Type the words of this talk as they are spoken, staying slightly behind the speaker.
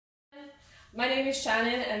My name is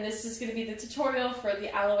Shannon, and this is going to be the tutorial for the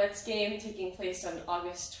Alouettes game taking place on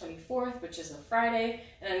August 24th, which is a Friday,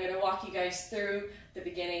 and I'm going to walk you guys through the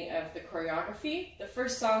beginning of the choreography. The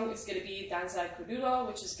first song is going to be Danza, Kuduro,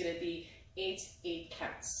 which is going to be 8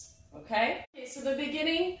 counts. Okay, so the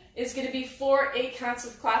beginning is going to be 4 8 counts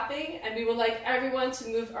of clapping, and we would like everyone to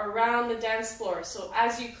move around the dance floor. So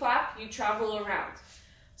as you clap, you travel around.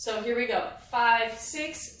 So here we go. 5,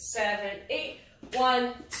 6, 7, 8.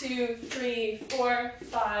 1, 2, 3, 4,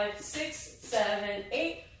 5, 6, 7,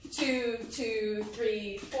 8. 2, 2,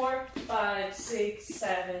 3, 4, 5, 6,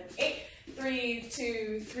 7, 8. 3,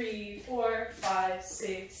 2, 3, 4, 5,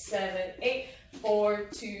 6, 7, 8. 4,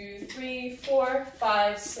 2, 3, 4,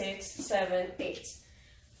 5, 6, 7, 8.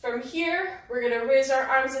 From here, we're going to raise our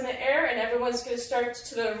arms in the air, and everyone's going to start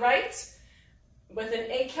to the right with an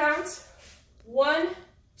 8 count. 1,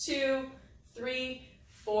 2, 3,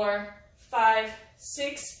 4, 5,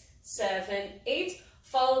 6, 7, 8,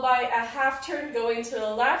 followed by a half turn going to the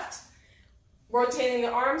left, rotating the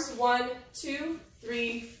arms, 1, 2,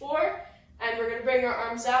 3, 4, and we're going to bring our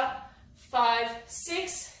arms out, 5,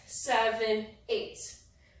 6, 7, 8.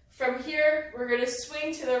 From here, we're going to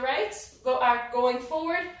swing to the right, going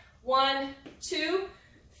forward, 1, 2,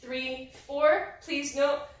 3, 4. Please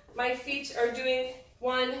note, my feet are doing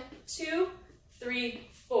 1, 2, 3,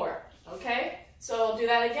 4, okay? So I'll do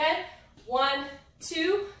that again. 1,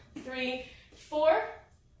 2, 3, 4.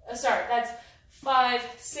 That's 5,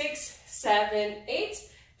 6, 7, 8.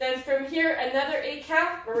 Then from here, another 8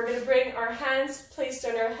 count where we're going to bring our hands placed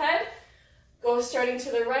on our head. Go starting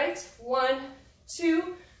to the right. 1,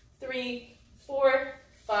 2, 3, 4,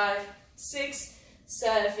 5, 6,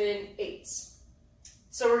 7, 8.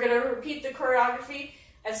 So we're going to repeat the choreography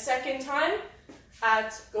a second time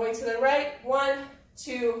at going to the right. 1,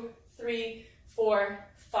 2, 3, 4,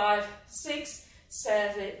 5, 6,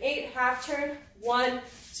 7, 8. Half turn. 1,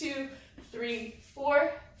 2, 3,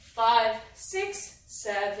 4, 5, 6,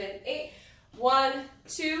 7, 8. 1,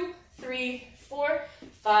 2, 3, 4,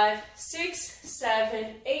 5, 6, 7,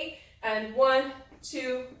 8. And 1,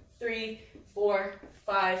 2, 3, 4,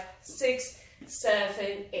 5, 6,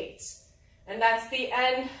 7, 8. And that's the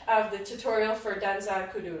end of the tutorial for Danza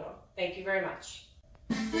Kuduro. Thank you very much.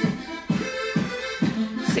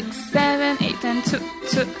 6, 7, 8, and 2,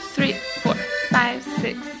 2, 3, 4, 5,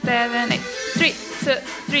 6, 7, 8. 3, 2,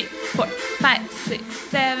 3, 4, 5, 6,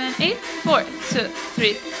 7, 8. 4, 2,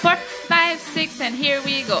 3, 4, 5, 6, and here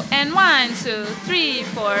we go. And 1, 2, 3,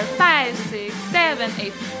 4, 5, 6, 7,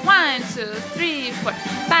 8. 1, 2, 3, 4,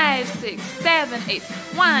 5, 6, 7, 8.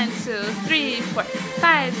 1, 2, 3, 4,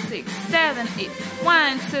 5, 6, 7, 8.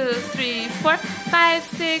 1, 2, 3, 4, 5,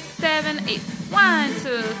 6, 7, 8. 1,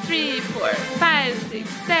 2, 3, 4, 5, 6,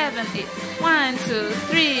 7, 8. 1, 2,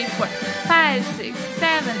 3, 4, 5, 6,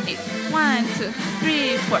 7, 8. 1, 2,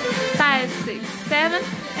 3, 4, 5, 6, 7,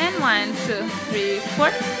 and 1, 2, 3,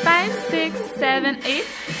 4, 5, 6, 7, 8.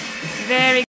 Very good.